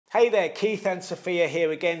Hey there, Keith and Sophia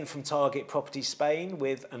here again from Target Property Spain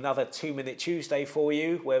with another 2-Minute Tuesday for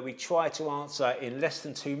you, where we try to answer in less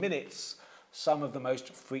than 2 minutes some of the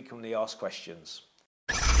most frequently asked questions.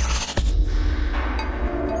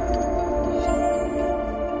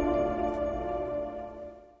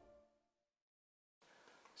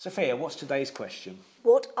 Sophia, what's today's question?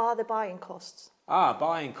 What are the buying costs?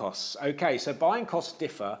 Buying costs. Okay, so buying costs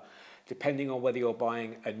differ depending on whether you're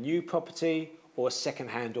buying a new property or a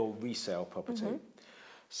second-hand or resale property.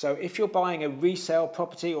 So if you're buying a resale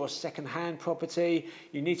property or a second-hand property,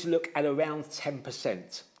 you need to look at around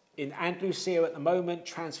 10%. In Andalusia at the moment,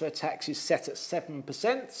 transfer tax is set at 7%.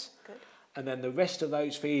 Good. And then the rest of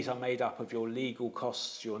those fees are made up of your legal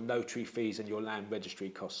costs, your notary fees and your land registry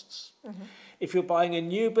costs. If you're buying a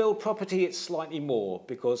new build property, it's slightly more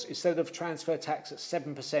because instead of transfer tax at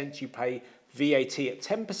 7%, you pay VAT at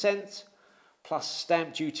 10%, plus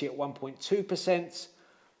stamp duty at 1.2%,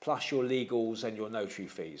 plus your legals and your notary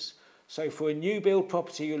fees. So for a new build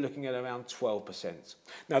property, you're looking at around 12%.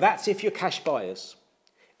 Now that's if you're cash buyers.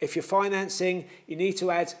 If you're financing, you need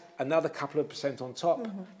to add another couple of percent on top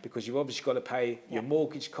because you've obviously got to pay your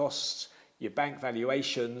mortgage costs, your bank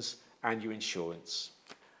valuations, and your insurance.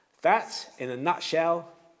 That, in a nutshell,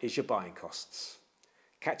 is your buying costs.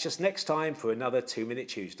 Catch us next time for another 2-Minute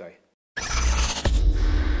Tuesday.